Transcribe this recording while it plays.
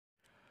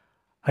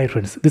Hi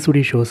friends, this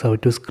video shows how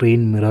to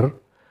screen mirror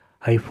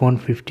iPhone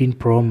 15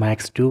 Pro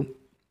Max to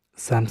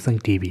Samsung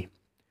TV.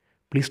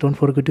 Please don't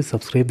forget to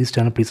subscribe this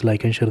channel. Please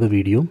like and share the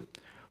video.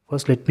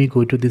 First, let me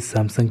go to this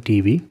Samsung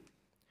TV.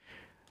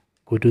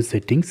 Go to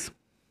settings.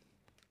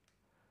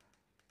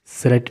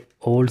 Select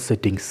all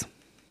settings.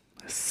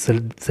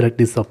 Select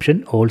this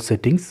option, all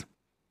settings.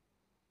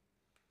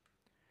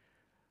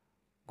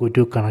 Go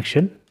to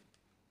connection.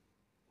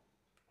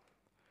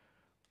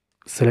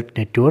 Select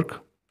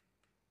network.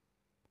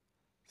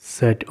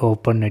 Set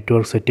open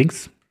network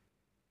settings.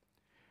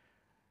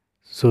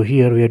 So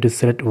here we have to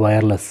select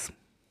wireless.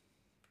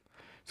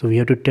 So we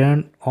have to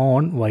turn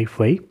on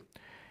Wi-Fi,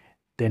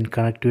 then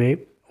connect to a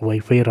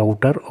Wi-Fi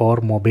router or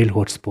mobile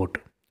hotspot.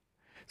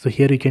 So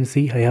here you can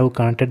see I have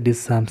connected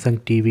this Samsung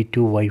TV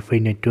to Wi-Fi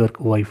network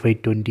Wi-Fi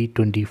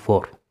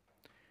 2024.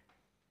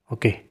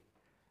 Okay,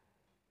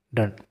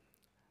 done.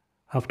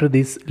 After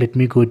this, let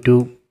me go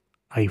to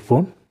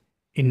iPhone.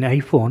 In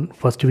iPhone,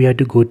 first we have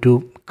to go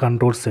to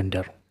Control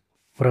Center.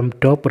 From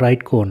top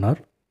right corner,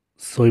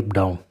 swipe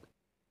down.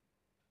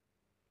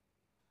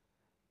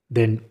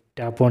 Then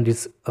tap on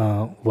this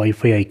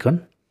Wi-Fi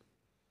icon.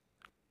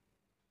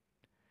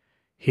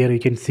 Here you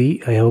can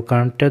see I have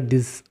connected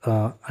this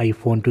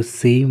iPhone to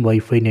same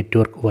Wi-Fi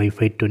network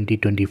Wi-Fi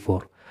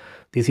 2024.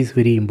 This is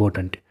very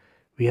important.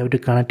 We have to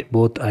connect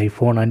both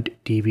iPhone and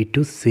TV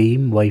to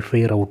same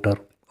Wi-Fi router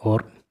or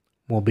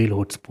mobile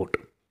hotspot.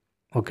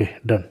 Okay,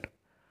 done.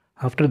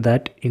 After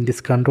that, in this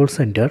control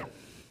center,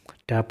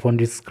 tap on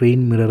this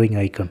screen mirroring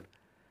icon.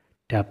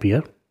 Tap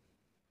here.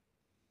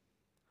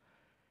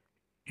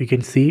 You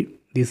can see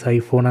this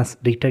iPhone has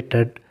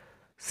detected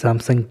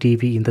Samsung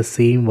TV in the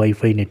same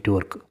Wi-Fi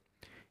network.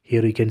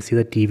 Here you can see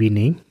the TV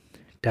name.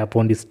 Tap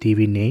on this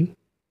TV name.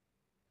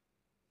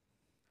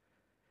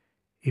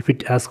 If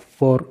it asks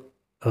for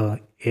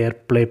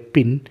AirPlay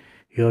pin,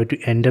 you have to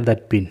enter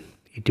that pin.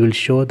 It will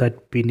show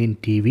that pin in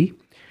TV.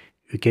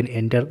 You can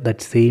enter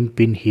that same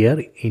pin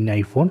here in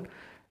iPhone.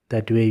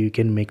 That way you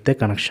can make the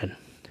connection.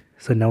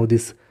 So now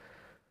this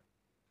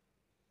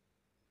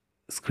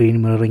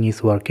screen mirroring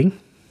is working.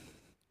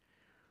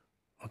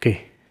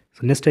 Okay,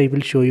 so next I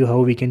will show you how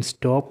we can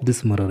stop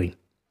this mirroring.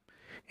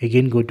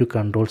 Again, go to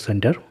control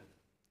center.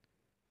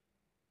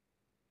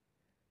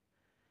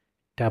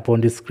 Tap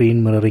on the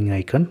screen mirroring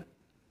icon.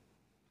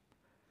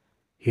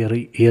 Here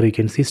you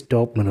can see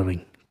stop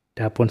mirroring.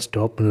 Tap on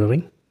stop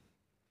mirroring.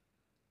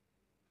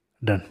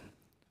 Done.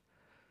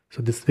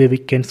 So this way we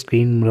can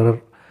screen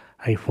mirror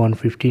iPhone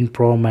 15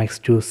 Pro Max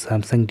to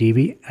Samsung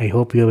TV. I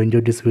hope you have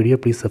enjoyed this video.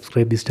 Please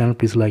subscribe this channel.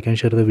 Please like and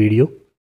share the video.